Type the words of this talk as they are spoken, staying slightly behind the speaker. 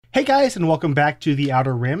Hey guys, and welcome back to The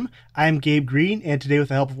Outer Rim. I'm Gabe Green, and today, with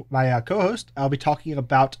the help of my co-host, I'll be talking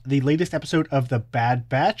about the latest episode of The Bad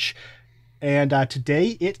Batch. And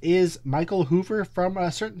today, it is Michael Hoover from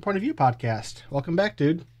a Certain Point of View podcast. Welcome back,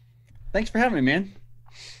 dude. Thanks for having me, man.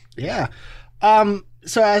 Yeah.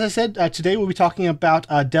 So as I said, today we'll be talking about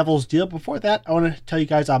Devil's Deal. Before that, I want to tell you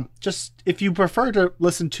guys, just if you prefer to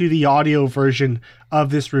listen to the audio version of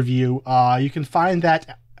this review, you can find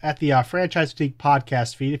that at the Franchise Fatigue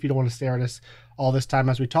podcast feed. If you don't want to stare at us all this time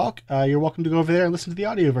as we talk, you're welcome to go over there and listen to the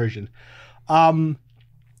audio version.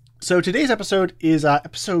 So today's episode is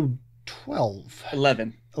episode 12.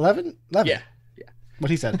 11. 11? 11. Yeah. What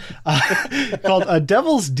he said. Called A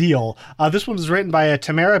Devil's Deal. This one was written by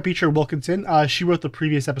Tamara Beecher Wilkinson. She wrote the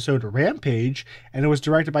previous episode, Rampage, and it was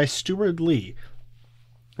directed by Stuart Lee.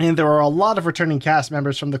 And there are a lot of returning cast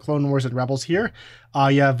members from the Clone Wars and Rebels here.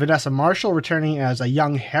 You have Vanessa Marshall returning as a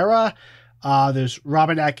young Hera. There's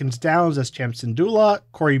Robin Atkins Downs as Cham Syndulla.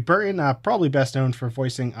 Corey Burton, probably best known for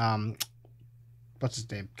voicing, what's his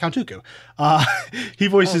name? Count Dooku. He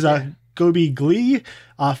voices Gobi Glee.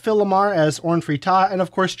 Phil Lamar as Orn Free Taa. And of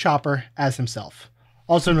course, Chopper as himself,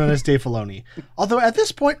 also known as Dave Filoni. Although at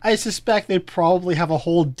this point, I suspect they probably have a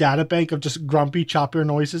whole data bank of just grumpy Chopper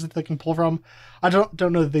noises that they can pull from. I don't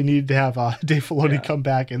know that they need to have Dave Filoni come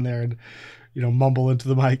back in there and, mumble into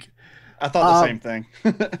the mic. I thought the same thing.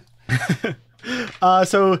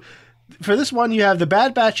 So for this one, you have the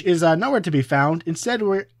Bad Batch is nowhere to be found. Instead,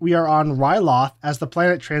 we are on Ryloth as the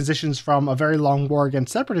planet transitions from a very long war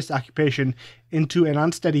against Separatist occupation into an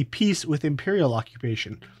unsteady peace with Imperial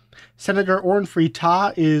occupation. Senator Orn Free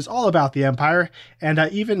Taa is all about the Empire, and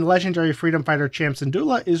even legendary freedom fighter Cham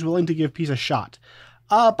Syndulla is willing to give peace a shot.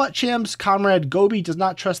 But Cham's comrade Gobi does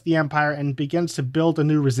not trust the Empire and begins to build a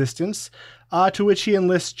new resistance, to which he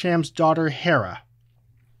enlists Cham's daughter Hera.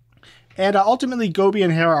 And ultimately, Gobi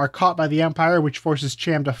and Hera are caught by the Empire, which forces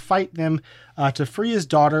Cham to fight them to free his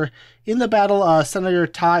daughter. In the battle, Senator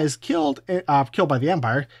Taa is killed by the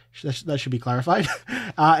Empire. That should be clarified.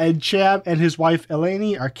 And Cham and his wife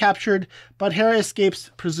Eleni are captured, but Hera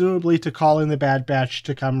escapes, presumably to call in the Bad Batch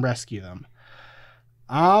to come rescue them.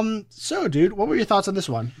 So, dude, what were your thoughts on this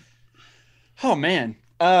one? Oh man,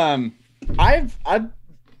 I've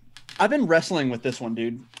been wrestling with this one,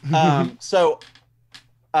 dude. And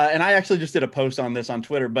I actually just did a post on this on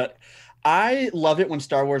Twitter, but I love it when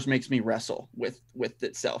Star Wars makes me wrestle with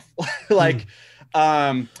itself.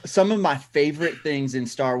 Some of my favorite things in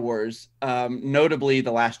Star Wars, notably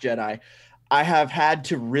The Last Jedi, I have had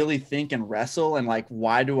to really think and wrestle and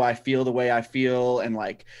why do I feel the way I feel? And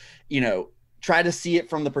try to see it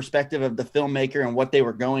from the perspective of the filmmaker and what they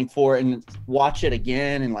were going for, and watch it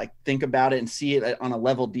again and think about it and see it on a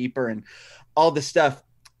level deeper and all this stuff.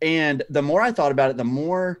 And the more I thought about it, the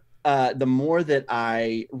more that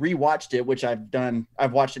I rewatched it, which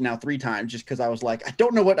I've watched it now 3 times just because I was like, I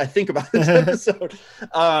don't know what I think about this episode.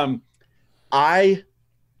 I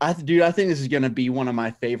think this is going to be one of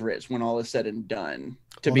my favorites when all is said and done,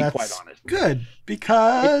 to be quite honest. Good,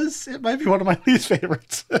 because it might be one of my least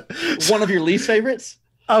favorites. One of your least favorites?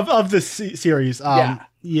 Of the series.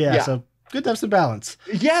 Yeah. So good to have some balance.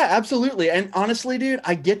 Yeah, absolutely. And honestly, dude,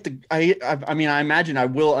 I imagine I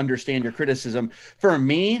will understand your criticism. For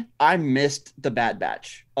me, I missed the Bad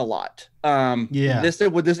Batch a lot.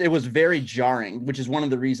 It was very jarring, which is one of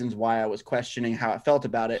the reasons why I was questioning how I felt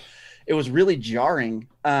about it. It was really jarring,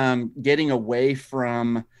 getting away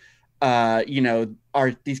from,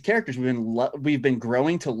 these characters we've been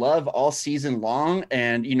growing to love all season long.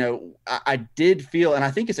 And, I did feel, and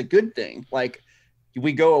I think it's a good thing,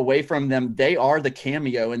 we go away from them. They are the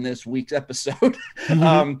cameo in this week's episode.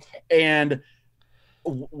 And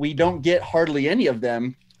we don't get hardly any of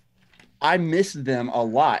them. I miss them a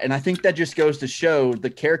lot. And I think that just goes to show the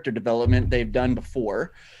character development they've done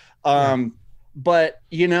before. But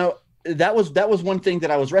that was one thing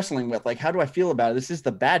that I was wrestling with. How do I feel about it? This is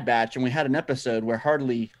the Bad Batch. And we had an episode where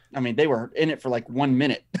they were in it for 1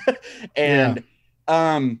 minute.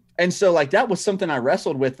 And so that was something I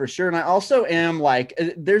wrestled with for sure. And I also am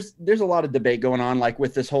there's a lot of debate going on,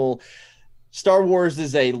 with this whole Star Wars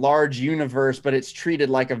is a large universe, but it's treated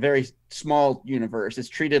like a very small universe. It's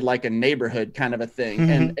treated like a neighborhood kind of a thing.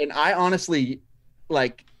 Mm-hmm. And I honestly,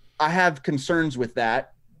 I have concerns with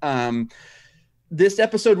that. This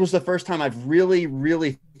episode was the first time I've really,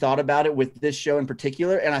 really thought about it with this show in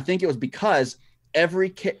particular. And I think it was because every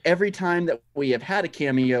time that we have had a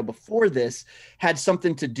cameo before this had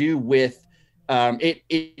something to do with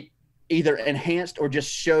it either enhanced or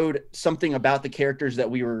just showed something about the characters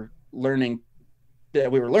that we were learning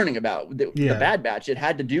about the Bad Batch. It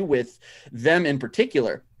had to do with them in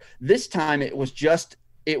particular. This time it was just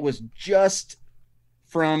it was just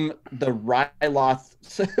from the Ryloth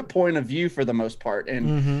point of view for the most part.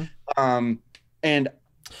 And and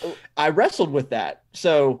I wrestled with that.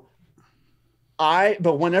 So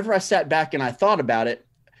but whenever I sat back and I thought about it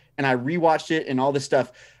and I rewatched it and all this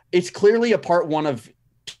stuff, it's clearly a part 1 of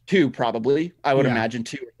 2, probably, I would imagine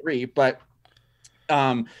 2 or 3, but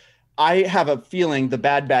I have a feeling the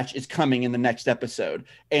Bad Batch is coming in the next episode.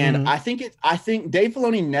 And I think Dave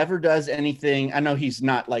Filoni never does anything. I know he's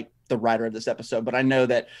not like the writer of this episode, but I know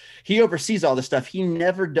that he oversees all this stuff. He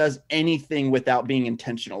never does anything without being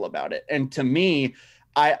intentional about it. And to me,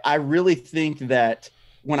 I really think that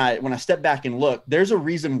when I step back and look, there's a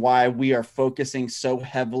reason why we are focusing so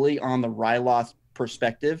heavily on the Ryloth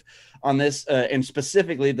perspective on this, and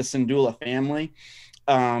specifically the Syndulla family.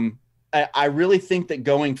 I really think that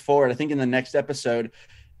going forward, I think in the next episode,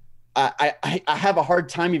 I have a hard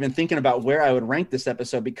time even thinking about where I would rank this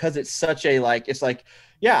episode, because it's such a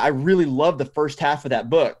I really love the first half of that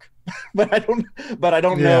book, but I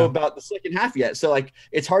don't know about the second half yet. So like,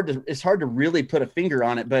 it's hard to really put a finger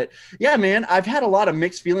on it. But yeah, man, I've had a lot of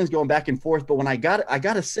mixed feelings going back and forth. But I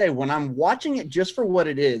gotta say, when I'm watching it just for what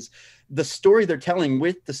it is, the story they're telling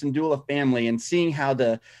with the Syndulla family and seeing how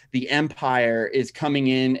the Empire is coming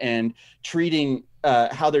in and treating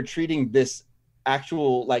how they're treating this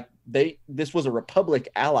actual, this was a Republic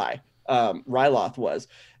ally. Ryloth was.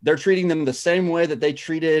 They're treating them the same way that they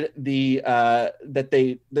treated the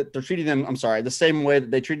same way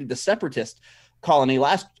that they treated the Separatist colony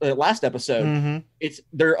last episode.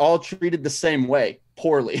 They're all treated the same way,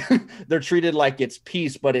 poorly. They're treated like it's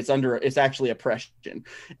peace, but it's actually oppression.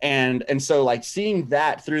 And so like seeing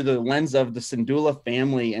that through the lens of the Syndulla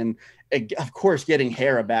family, and of course getting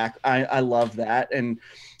Hera back, I love that. And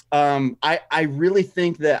I really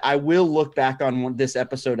think that I will look back on this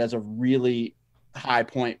episode as a really high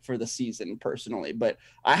point for the season personally, but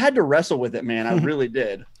I had to wrestle with it, man. I really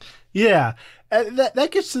did. Yeah.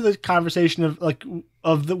 That gets to the conversation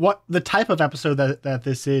of the type of episode that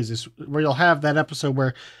this is where you'll have that episode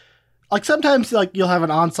where, like, sometimes like you'll have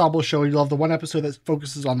an ensemble show and you'll have the one episode that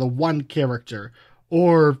focuses on the one character,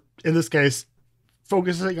 or in this case,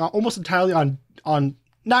 focusing almost entirely on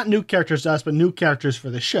not new characters to us, but new characters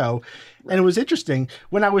for the show. Right. And it was interesting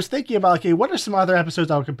when I was thinking about, okay, what are some other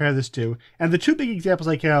episodes I would compare this to? And the two big examples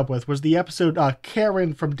I came up with was the episode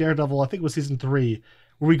Karen from Daredevil, I think it was season 3,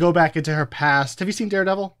 where we go back into her past. Have you seen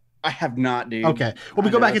Daredevil? I have not, dude. Okay. Well,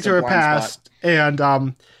 we go back into her past and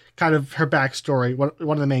kind of her backstory, one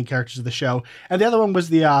of the main characters of the show. And the other one was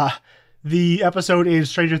the episode in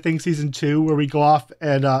Stranger Things season 2 where we go off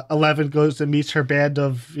and Eleven goes and meets her band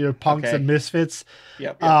of punks and misfits.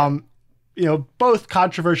 Yep. Both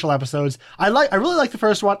controversial episodes. I really like the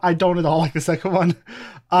first one. I don't at all like the second one.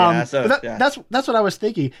 That's what I was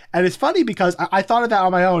thinking. And it's funny because I thought of that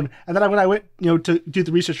on my own, and then when I went to do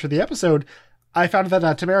the research for the episode, I found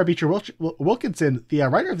that Tamara Beecher Wilkinson, the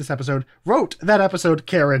writer of this episode, wrote that episode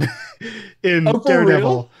Karen in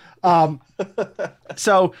Daredevil.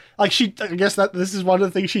 So like I guess that this is one of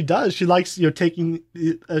the things she does. She likes taking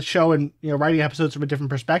a show and writing episodes from a different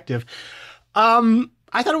perspective.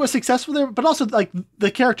 I thought it was successful there, but also like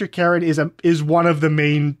the character Karen is one of the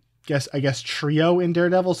main I guess trio in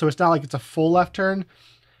Daredevil, so it's not like it's a full left turn.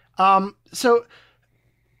 So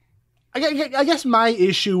I guess my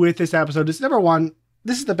issue with this episode is, number one,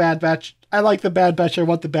 this is the Bad Batch. I like the Bad Batch. I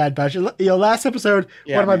want the Bad Batch. Last episode,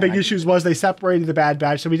 one of my big issues was they separated the Bad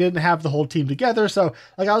Batch, so we didn't have the whole team together. So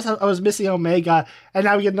like I was missing Omega, and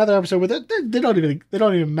now we get another episode where they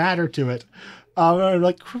don't even matter to it. I'm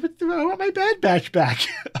like, I want my Bad Batch back.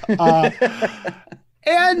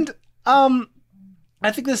 And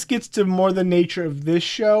I think this gets to more the nature of this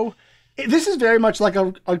show. This is very much like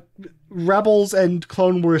a Rebels and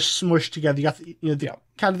Clone Wars smushed together. You got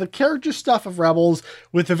kind of the character stuff of Rebels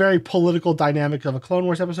with the very political dynamic of a Clone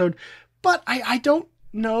Wars episode, but I don't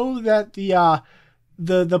know that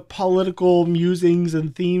the political musings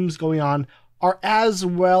and themes going on are as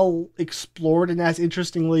well explored and as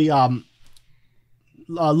interestingly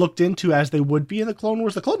looked into as they would be in the Clone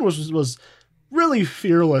Wars. The Clone Wars was really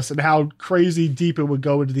fearless in how crazy deep it would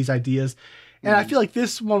go into these ideas. And I feel like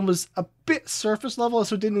this one was a bit surface level,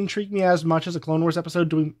 so it didn't intrigue me as much as a Clone Wars episode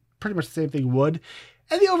doing pretty much the same thing would.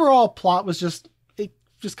 And the overall plot was it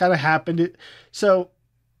just kind of happened.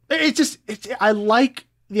 I like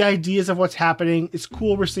the ideas of what's happening. It's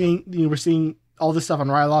cool. We're seeing all this stuff on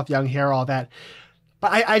Ryloth, young hair, all that.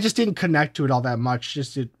 But I just didn't connect to it all that much.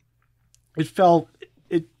 It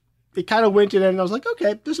kind of went in and I was like,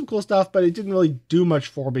 okay, there's some cool stuff, but it didn't really do much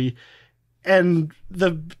for me. And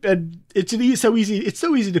it's so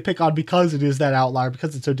easy to pick on because it is that outlier,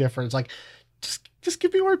 because it's so different. It's like, just just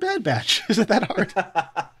give me more Bad Batch. Is it that hard?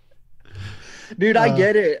 Dude, I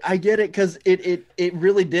get it. I get it because it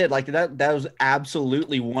really did. Like that was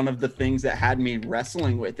absolutely one of the things that had me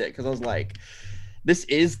wrestling with it because I was like, this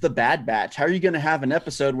is the Bad Batch. How are you going to have an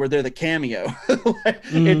episode where they're the cameo?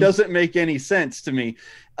 It doesn't make any sense to me.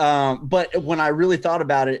 But when I really thought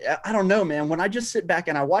about it, I don't know, man. When I just sit back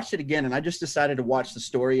and I watched it again, and I just decided to watch the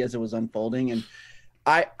story as it was unfolding, and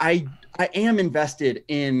I am invested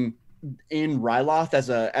in Ryloth as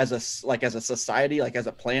a society, like as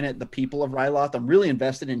a planet, the people of Ryloth. I'm really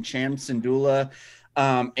invested in Cham Syndulla,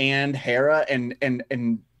 and Hera,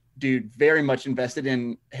 and dude, very much invested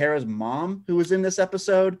in Hera's mom, who was in this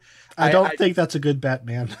episode. I don't think that's a good bet,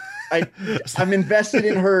 man. I'm invested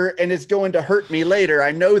in her, and it's going to hurt me later.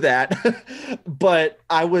 I know that, but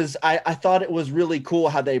I thought it was really cool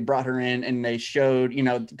how they brought her in and they showed,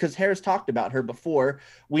 because Hera's talked about her before.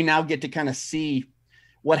 We now get to kind of see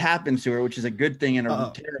what happens to her, which is a good thing and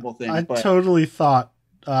a terrible thing. I totally thought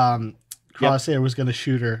Crosshair was going to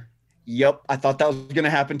shoot her. Yep, I thought that was going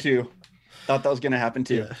to happen too.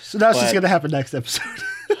 Yeah. So that's just going to happen next episode.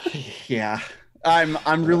 Yeah,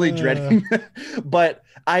 I'm really dreading, but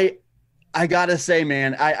I gotta say,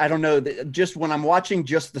 man, I don't know. Just when I'm watching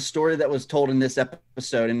just the story that was told in this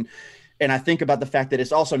episode, and I think about the fact that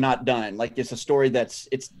it's also not done. Like it's a story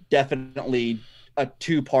it's definitely a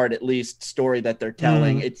 2-part at least story that they're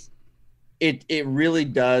telling. It really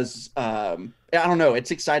does. I don't know.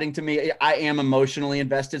 It's exciting to me. I am emotionally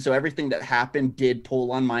invested. So everything that happened did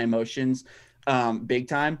pull on my emotions big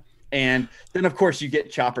time. And then of course you get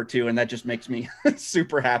Chopper too. And that just makes me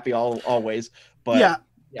super happy always. But yeah.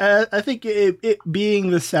 I think it being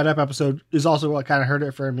the setup episode is also what kind of hurt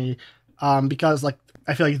it for me. Because like,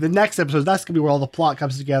 I feel like the next episode, that's going to be where all the plot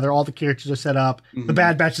comes together. All the characters are set up. Mm-hmm. The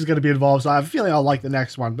Bad Batch is going to be involved. So I have a feeling I'll like the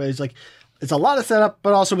next one, but it's like, it's a lot of setup,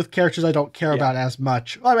 but also with characters I don't care about as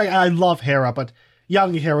much. I mean, I love Hera, but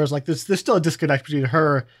young Hera is like this. There's still a disconnect between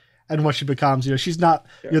her and what she becomes. She's not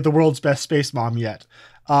the world's best space mom yet.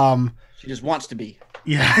 She just wants to be.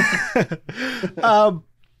 Yeah.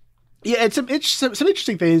 It's some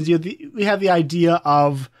interesting things. We have the idea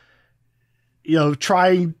of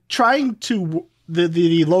trying to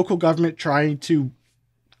the local government trying to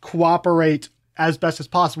cooperate as best as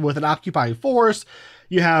possible with an occupying force.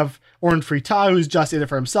 You have Orn Free Taa, who's just in it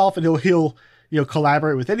for himself, and he'll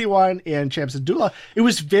collaborate with anyone. And Cham Syndulla. It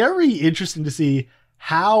was very interesting to see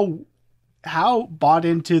how bought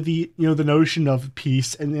into the the notion of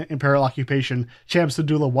peace and imperial occupation Cham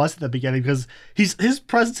Syndulla was at the beginning, because his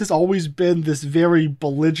presence has always been this very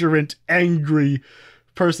belligerent, angry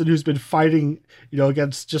person who's been fighting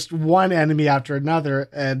against just one enemy after another,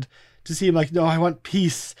 and to see him like, no, I want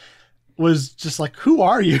peace, was just like, who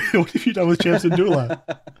are you? What have you done with Cham Syndulla?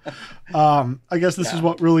 I guess this is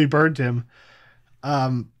what really burned him.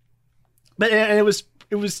 But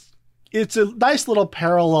it's a nice little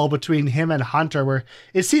parallel between him and Hunter, where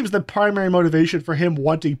it seems the primary motivation for him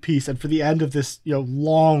wanting peace and for the end of this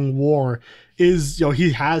long war is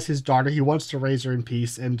he has his daughter, he wants to raise her in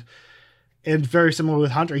peace, and very similar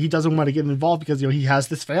with Hunter, he doesn't want to get involved because he has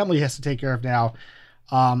this family he has to take care of now.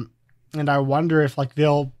 And I wonder if like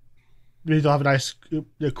they'll have a nice,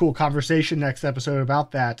 cool conversation next episode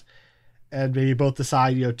about that, and maybe both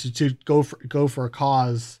decide, to go for a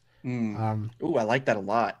cause. Ooh, I like that a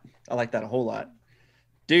lot. I like that a whole lot,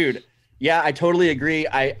 dude. Yeah, I totally agree.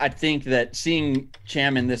 I think that seeing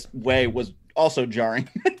Cham in this way was also jarring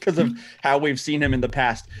because of how we've seen him in the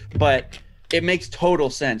past, but it makes total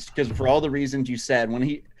sense because for all the reasons you said, when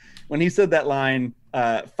he said that line,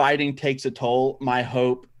 fighting takes a toll. My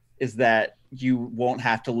hope is that you won't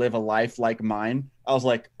have to live a life like mine. I was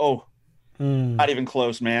like, oh, not even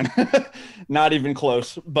close, man. Not even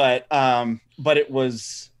close. But it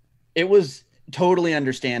was totally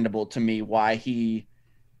understandable to me why he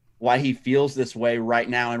feels this way right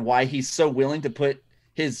now and why he's so willing to put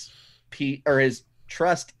his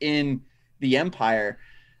trust in the Empire.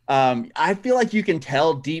 I feel like you can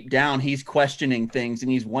tell deep down he's questioning things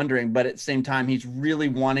and he's wondering, but at the same time, he's really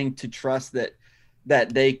wanting to trust that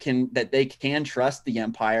they can trust the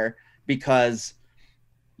Empire because,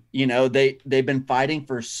 they've been fighting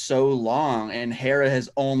for so long, and Hera has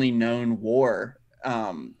only known war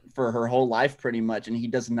for her whole life pretty much, and he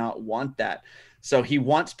does not want that. So he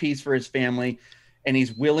wants peace for his family, and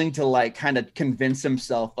he's willing to like kind of convince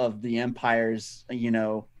himself of the Empire's,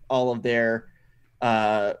 all of their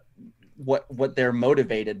what they're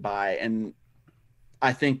motivated by. And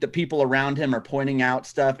I think the people around him are pointing out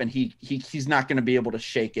stuff, and he's not going to be able to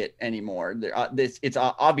shake it anymore. It's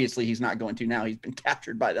obviously he's not going to now. He's been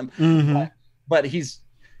captured by them, but he's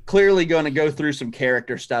clearly going to go through some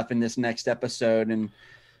character stuff in this next episode, and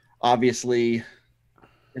obviously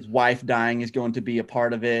his wife dying is going to be a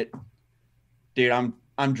part of it. Dude,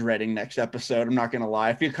 I'm dreading next episode. I'm not gonna lie.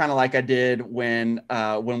 I feel kind of like I did when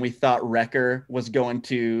we thought Wrecker was going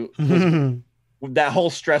to that whole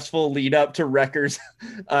stressful lead up to Wrecker's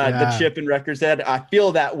the chip in Wrecker's head. I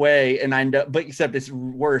feel that way, and I know, but except it's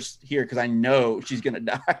worse here because I know she's gonna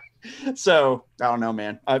die. So I don't know,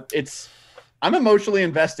 man. I'm emotionally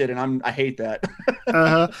invested, and I hate that.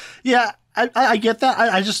 Yeah, I get that.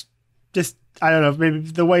 I just I don't know. Maybe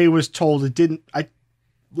the way it was told, it didn't. I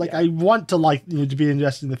want to to be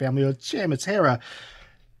invested in the family. It's a shame it's Hera,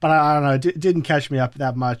 but I don't know. It didn't catch me up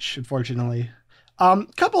that much, unfortunately.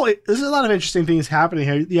 There's a lot of interesting things happening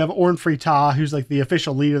here. You have Orn Free Taa, who's like the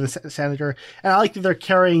official leader of the Senator, and I like that they're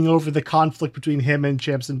carrying over the conflict between him and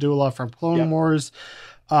Cham Syndulla from Clone Wars.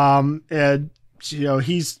 And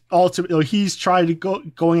he's ultimately he's trying to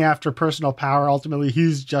going after personal power. Ultimately,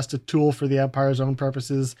 he's just a tool for the Empire's own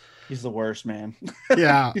purposes. He's the worst, man.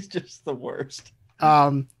 Yeah, he's just the worst.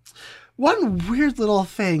 One weird little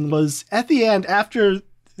thing was at the end after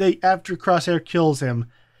Crosshair kills him,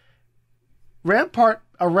 Rampart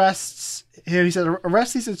arrests him. He said,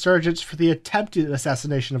 "Arrest these insurgents for the attempted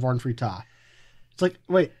assassination of Orn Free Taa." It's like,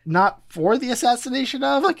 wait, not for the assassination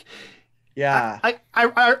of Yeah, I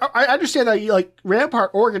understand that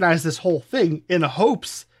Rampart organized this whole thing in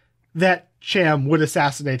hopes that Cham would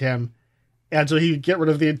assassinate him, and so he could get rid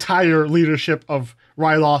of the entire leadership of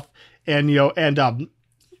Ryloth and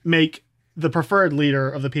make the preferred leader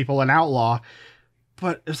of the people an outlaw.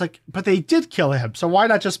 But it's but they did kill him, so why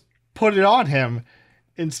not just put it on him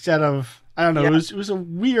instead of, I don't know. Yeah. It was a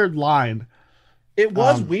weird line. It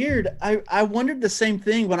was weird. I wondered the same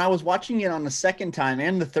thing when I was watching it on the second time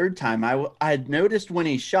and the third time. I had noticed when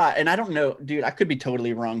he shot, and I don't know, dude, I could be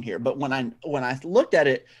totally wrong here, but when I looked at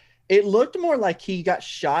it, it looked more like he got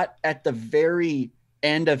shot at the very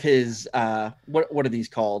end of his what are these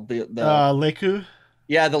called? The Leku?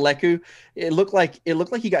 Yeah, the Leku. It looked like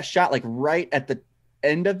he got shot right at the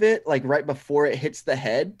end of it, right before it hits the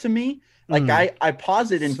head to me. I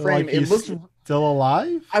pause it in frame. It looks still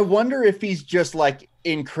alive. I wonder if he's just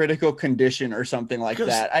in critical condition or something like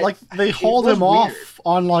that. They hauled him off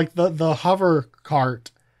on the hover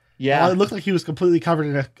cart. Yeah, it looked like he was completely covered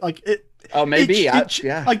in it. Oh, maybe. Yeah.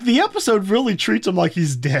 The episode really treats him like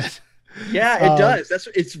he's dead. Yeah, it does.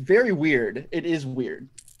 It's very weird. It is weird.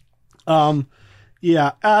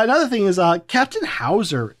 Yeah. Another thing is Captain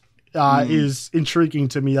Hauser is intriguing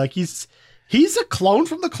to me. He's a clone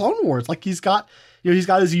from the Clone Wars. He's got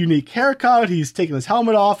his unique haircut. He's taken his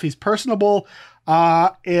helmet off. He's personable.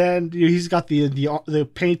 And he's got the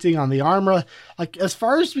painting on the armor. As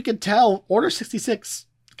far as we can tell, Order 66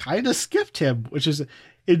 kind of skipped him, which is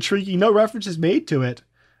intriguing. No reference is made to it.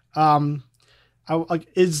 I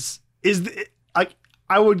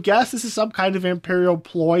would guess this is some kind of Imperial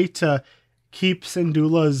ploy to keep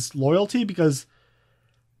Syndulla's loyalty, because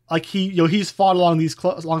he's fought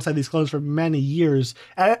alongside these clones for many years.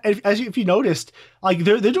 And if you noticed,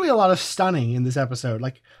 they're doing a lot of stunning in this episode.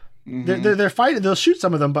 They're fighting. They'll shoot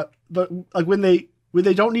some of them, but when they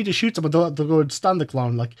don't need to shoot someone, they'll go and stun the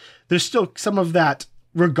clone. There's still some of that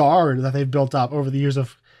regard that they've built up over the years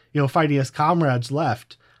of fighting as comrades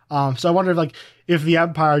left. So I wonder if the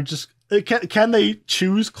Empire just can they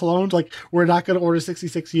choose clones? We're not going to Order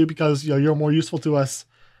 66 you because you're more useful to us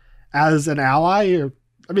as an ally. Or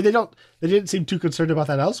they didn't seem too concerned about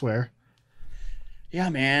that elsewhere. Yeah,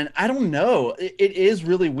 man. I don't know. It is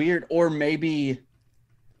really weird, or maybe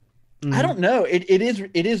I don't know.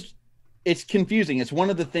 It's confusing. It's one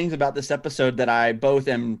of the things about this episode that I both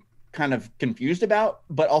am kind of confused about,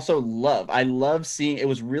 but also love. I love seeing. It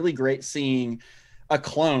was really great seeing a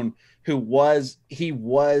clone who was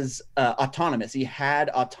autonomous. He had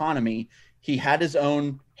autonomy. He had his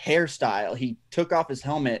own hairstyle. He took off his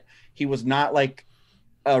helmet. He was not like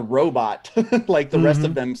a robot like the rest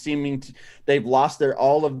of them, they've lost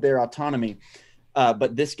all of their autonomy.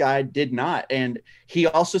 But this guy did not. And he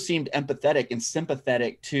also seemed empathetic and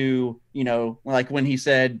sympathetic to, when he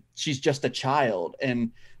said she's just a child,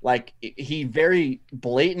 and he very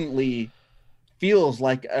blatantly feels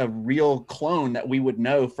like a real clone that we would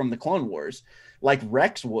know from the Clone Wars, like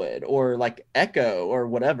Rex would, or like Echo or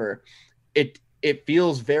whatever. It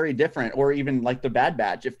feels very different, or even like the Bad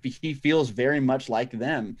Batch. If he feels very much like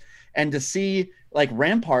them, and to see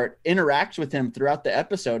Rampart interacts with him throughout the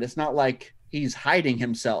episode, it's not like he's hiding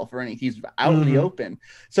himself or anything. He's out in the open.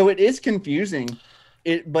 So it is confusing.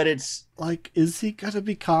 But it's is he gonna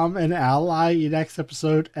become an ally in next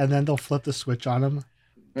episode, and then they'll flip the switch on him?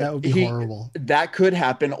 That would be horrible. That could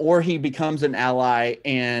happen, or he becomes an ally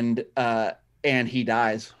and he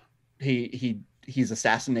dies. He's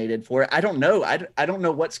assassinated for it. I don't know. I don't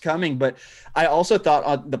know what's coming, but I also thought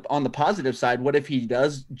on the positive side, what if he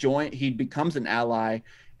does join? He becomes an ally,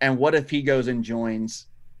 and what if he goes and joins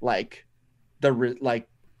like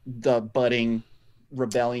the budding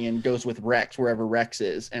rebellion, goes with Rex wherever Rex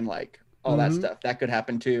is, and like all that stuff that could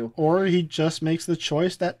happen too. Or he just makes the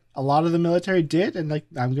choice that a lot of the military did, and like,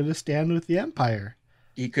 I'm going to stand with the Empire.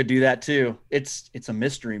 He could do that too. It's a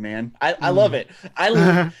mystery, man. I love it.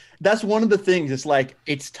 That's one of the things. It's like,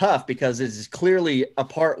 it's tough because it's clearly a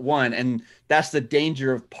part one, and that's the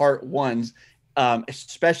danger of part ones,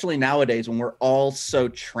 especially nowadays when we're all so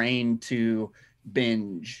trained to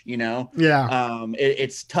binge, you know? Yeah.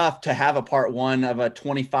 It's tough to have a part one of a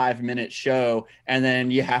 25-minute show, and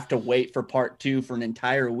then you have to wait for part two for an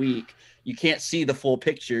entire week. You can't see the full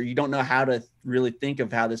picture. You don't know how to really think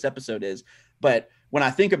of how this episode is. But when I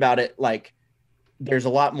think about it, like, there's a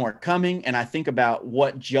lot more coming, and I think about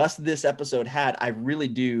what just this episode had. I really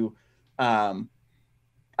do. I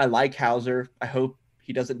like Hauser. I hope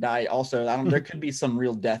he doesn't die. Also, there could be some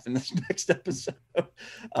real death in this next episode.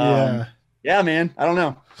 Yeah, man. I don't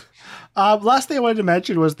know. Last thing I wanted to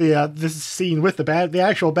mention was this scene with the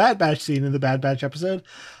actual Bad Batch scene in the Bad Batch episode.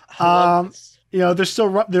 You know,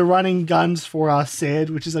 they're running guns for Sid,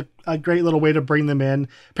 which is a great little way to bring them in.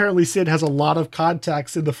 Apparently, Sid has a lot of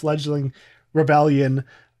contacts in the fledgling rebellion,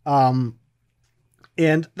 and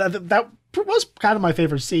that was kind of my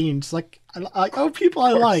favorite scene. It's like, people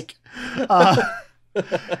I like.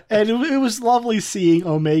 And it was lovely seeing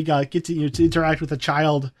Omega get to interact with a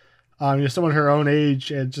child. Someone her own age,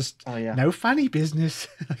 and just no funny business.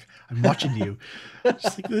 I'm watching you.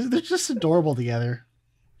 Just like, they're just adorable together.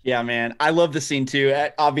 Yeah, man. I love the scene too.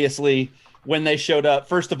 Obviously, when they showed up,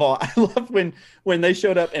 first of all, I love when they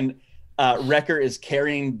showed up and Wrecker is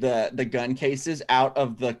carrying the gun cases out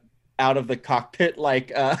of the cockpit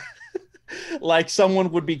like like someone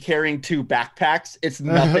would be carrying two backpacks. It's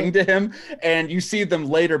nothing to him. And you see them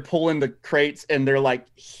later pulling the crates, and they're like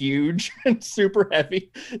huge and super heavy.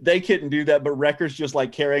 They couldn't do that, but Wrecker's just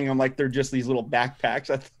like carrying them like they're just these little backpacks.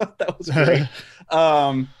 I thought that was great.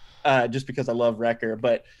 Just because I love Wrecker.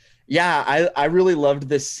 But yeah, I really loved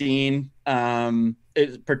this scene.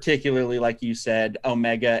 Particularly, like you said,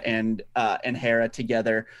 Omega and Hera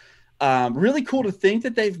together. Really cool to think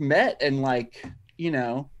that they've met, and like, you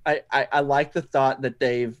know, I like the thought that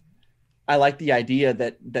I like the idea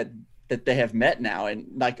that they have met now, and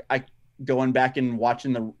like, going back and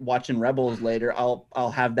watching Rebels later,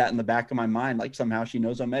 I'll have that in the back of my mind, like somehow she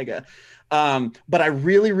knows Omega. But I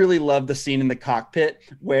really, really love the scene in the cockpit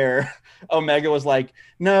where Omega was like,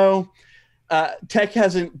 no, Tech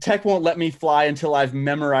won't let me fly until I've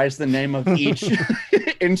memorized the name of each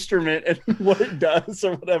instrument and what it does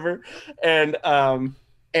or whatever. And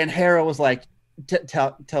Hera was like,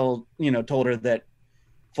 told her that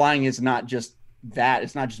flying is not just that,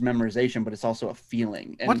 it's not just memorization, but it's also a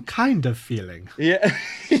feeling. And what kind of feeling? Yeah.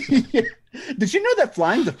 Did you know that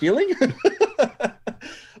flying's a feeling?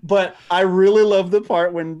 But I really love the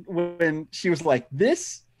part when she was like,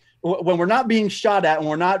 this, when we're not being shot at and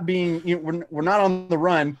we're not being, we're not on the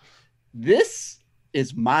run, this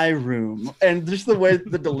is my room. And just the way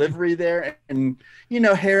the delivery there, and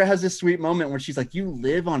Hera has this sweet moment where she's like, you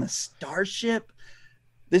live on a starship?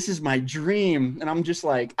 This is my dream. And I'm just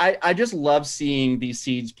like, I just love seeing these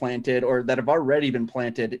seeds planted, or that have already been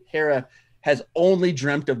planted. Hera has only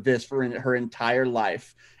dreamt of this for her entire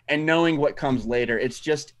life, and knowing what comes later,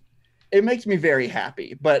 it makes me very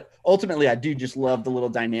happy. But ultimately, I do just love the little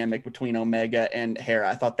dynamic between Omega and Hera.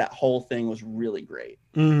 I thought that whole thing was really great.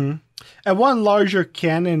 Mm-hmm. And one larger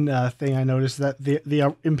canon thing I noticed, that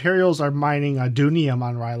the Imperials are mining Dunium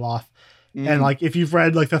on Ryloth. And like, if you've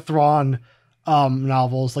read like the Thrawn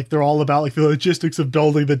novels, like, they're all about like the logistics of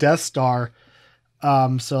building the Death Star.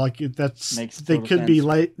 So like, they could be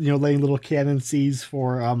laying little cannon seeds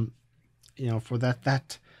for for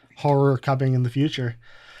that horror coming in the future.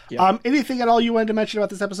 Yep. Anything at all you wanted to mention about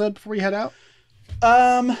this episode before you head out?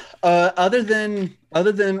 Other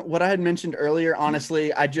than what I had mentioned earlier,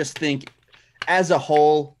 honestly, I just think as a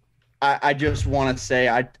whole, I just want to say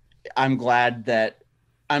I'm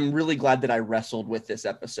really glad that I wrestled with this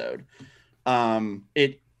episode.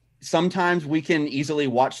 Sometimes we can easily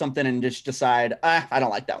watch something and just decide, I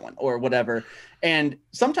don't like that one or whatever. And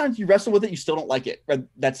sometimes you wrestle with it, you still don't like it.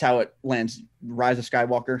 That's how it lands. Rise of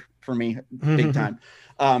Skywalker for me, big time.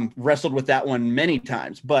 Wrestled with that one many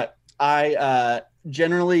times, but I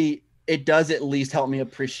generally, it does at least help me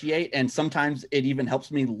appreciate, and sometimes it even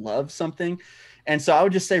helps me love something. And so I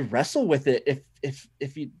would just say wrestle with it. if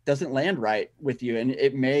it doesn't land right with you, and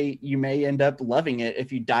you may end up loving it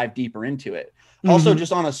if you dive deeper into it. Also,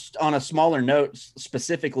 just on a smaller note,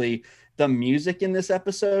 specifically, the music in this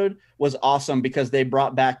episode was awesome because they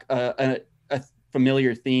brought back a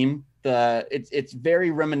familiar theme. It's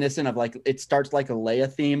very reminiscent of, like, it starts like a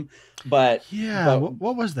Leia theme, but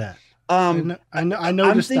what was that? I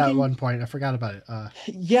noticed that at one point. I forgot about it.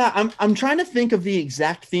 I'm trying to think of the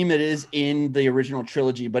exact theme it is in the original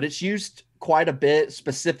trilogy, but it's used quite a bit.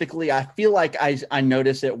 Specifically, I feel like I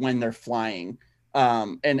notice it when they're flying,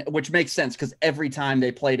 and which makes sense because every time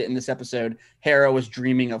they played it in this episode, Hera was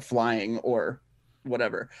dreaming of flying or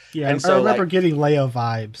whatever. Yeah, and so I remember getting Leia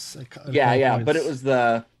vibes. But it was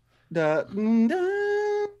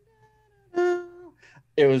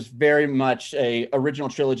it was very much a original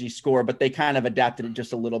trilogy score, but they kind of adapted it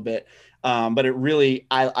just a little bit. But it really,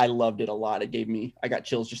 I loved it a lot. I got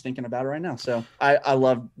chills just thinking about it right now. So I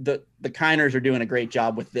love the Kiners are doing a great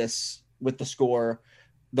job with the score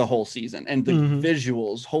the whole season, and the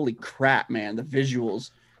visuals. Holy crap, man. The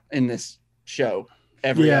visuals in this show,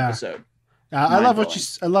 every episode. I love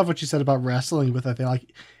what you said about wrestling with it. Like,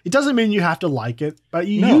 it doesn't mean you have to like it, but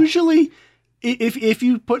usually if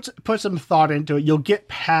you put some thought into it, you'll get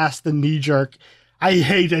past the knee jerk. I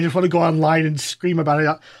just want to go online and scream about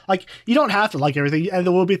it. Like, you don't have to like everything, and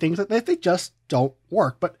there will be things that they just don't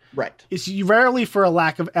work. But it's rarely for a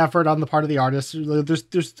lack of effort on the part of the artist.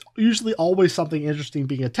 There's usually always something interesting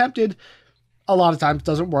being attempted. A lot of times it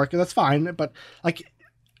doesn't work, and that's fine. But like,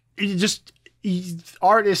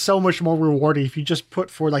 art is so much more rewarding if you just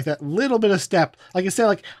put forward like that little bit of step. Like I said,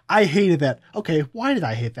 like, I hated that. Okay, why did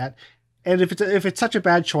I hate that? And if it's such a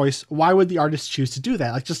bad choice, why would the artist choose to do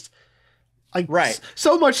that? Like, just like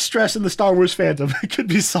so much stress in the Star Wars fandom could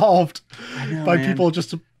be solved by people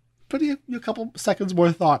just putting a couple seconds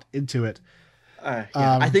more thought into it.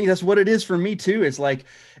 I think that's what it is for me too. It's like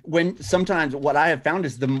sometimes what I have found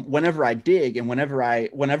is whenever I dig and whenever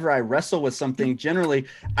I wrestle with something, generally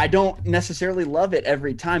I don't necessarily love it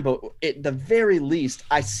every time, but at the very least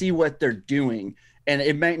I see what they're doing, and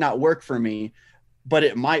it might not work for me, but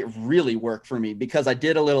it might really work for me because I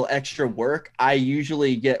did a little extra work. I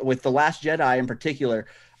usually get, with The Last Jedi in particular,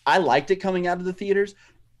 I liked it coming out of the theaters.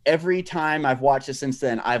 Every time I've watched it since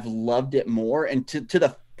then, I've loved it more, and to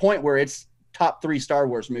the point where it's top 3 Star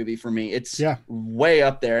Wars movie for me. It's way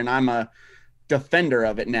up there, and I'm a defender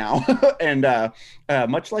of it now. And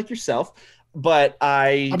much like yourself, but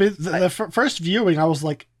I mean, the first viewing, I was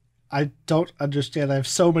like, I don't understand. I have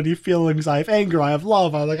so many feelings. I have anger. I have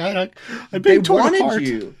love. I've been torn apart.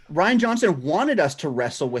 Rian Johnson wanted us to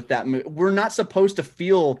wrestle with that movie. We're not supposed to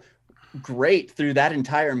feel great through that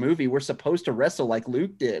entire movie. We're supposed to wrestle like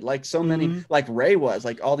Luke did, like so many, like Rey was,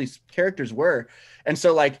 like all these characters were. And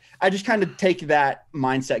so, like, I just kind of take that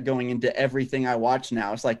mindset going into everything I watch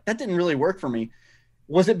now. It's like, that didn't really work for me.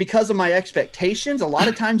 Was it because of my expectations? A lot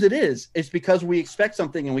of times it is. It's because we expect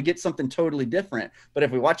something and we get something totally different. But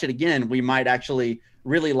if we watch it again, we might actually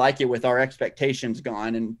really like it with our expectations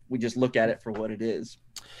gone, and we just look at it for what it is.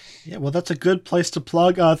 Yeah, well, that's a good place to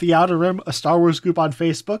plug The Outer Rim, a Star Wars group on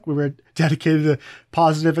Facebook where we're dedicated to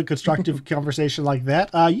positive and constructive conversation like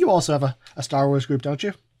that. You also have a Star Wars group, don't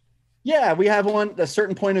you? Yeah, we have a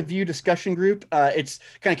certain point of view discussion group. It's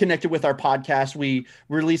kind of connected with our podcast. We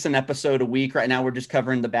release an episode a week. Right now, we're just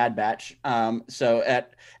covering the Bad Batch.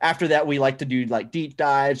 After that, we like to do like deep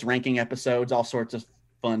dives, ranking episodes, all sorts of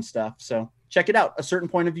fun stuff. So check it out. A Certain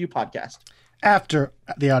Point of View podcast. After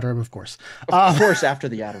The Outer Rim, of course. Of course, after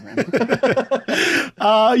The Outer Rim.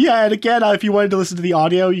 And again, if you wanted to listen to the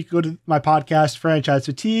audio, you can go to my podcast, Franchise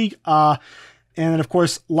Fatigue. And then, of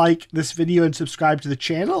course, like this video and subscribe to the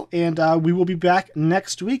channel. And we will be back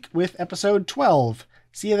next week with episode 12.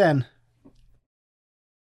 See you then.